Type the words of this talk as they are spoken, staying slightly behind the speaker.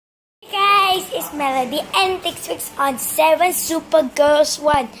guys, it's Melody and this week's on 7 Super Girls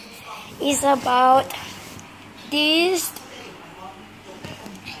 1 is about this.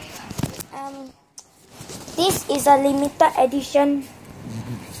 This is a limited edition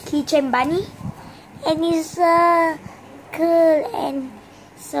keychain bunny, and it's cool and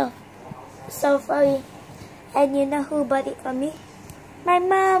so furry. And you know who bought it for me? My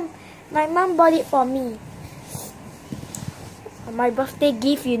mom. My mom bought it for me. My birthday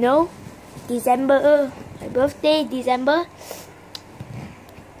gift, you know, December. My birthday, December.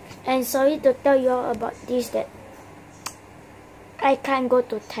 And sorry to tell you all about this, that I can't go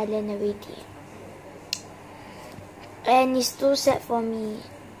to Thailand already. And it's too sad for me.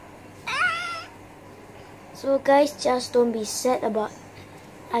 So guys, just don't be sad about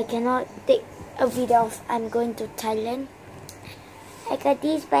I cannot take a video of I'm going to Thailand. I got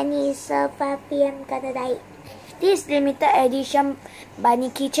this bunny, is so fluffy, I'm gonna die. This limited edition bunny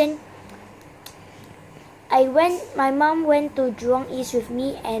keychain. My mom went to Jurong East with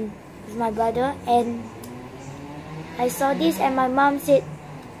me and with my brother, and I saw this, and my mom said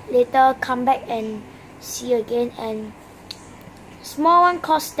later come back and see again. And small one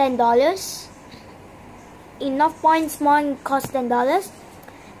cost $10. In North Point, small one cost $10.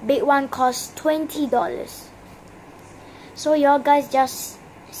 Big one cost $20. So y'all guys just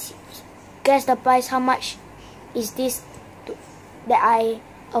guess the price. How much is this that I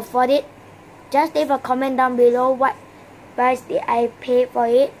afford it? Just leave a comment down below what price did I pay for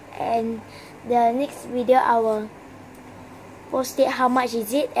it, and the next video I will post it how much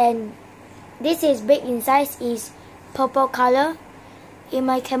is it. And this is big in size, is purple color. In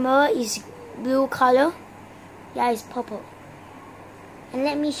my camera is blue color. Yeah, it's purple. And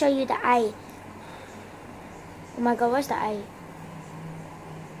let me show you the eye. Oh my god, what's the eye?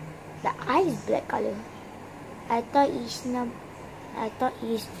 The eye is black color. I thought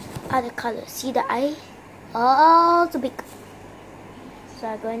it's other color. See the eye? Oh, so big. So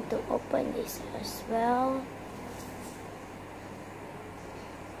I'm going to open this as well.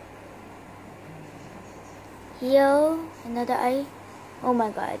 Here, another eye. Oh my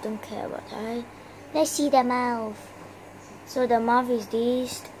god, I don't care about the eye. Let's see the mouth. So the mouth is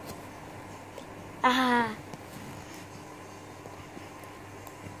this. My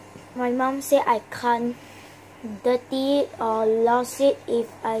mom said I can't dirty it or lost it. If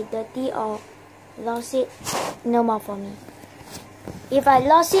I dirty or lost it, no more for me. If I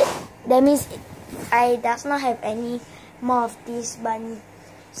lost it, that means I does not have any more of this bunny.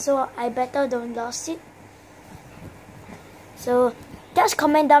 So I better don't lose it. So just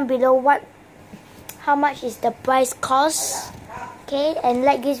comment down below how much is the price cost. Okay, and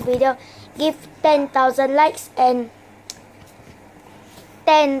like this video, give 10,000 likes and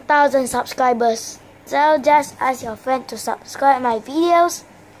 10,000 subscribers. So just ask your friend to subscribe my videos.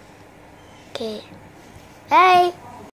 Okay. Hey.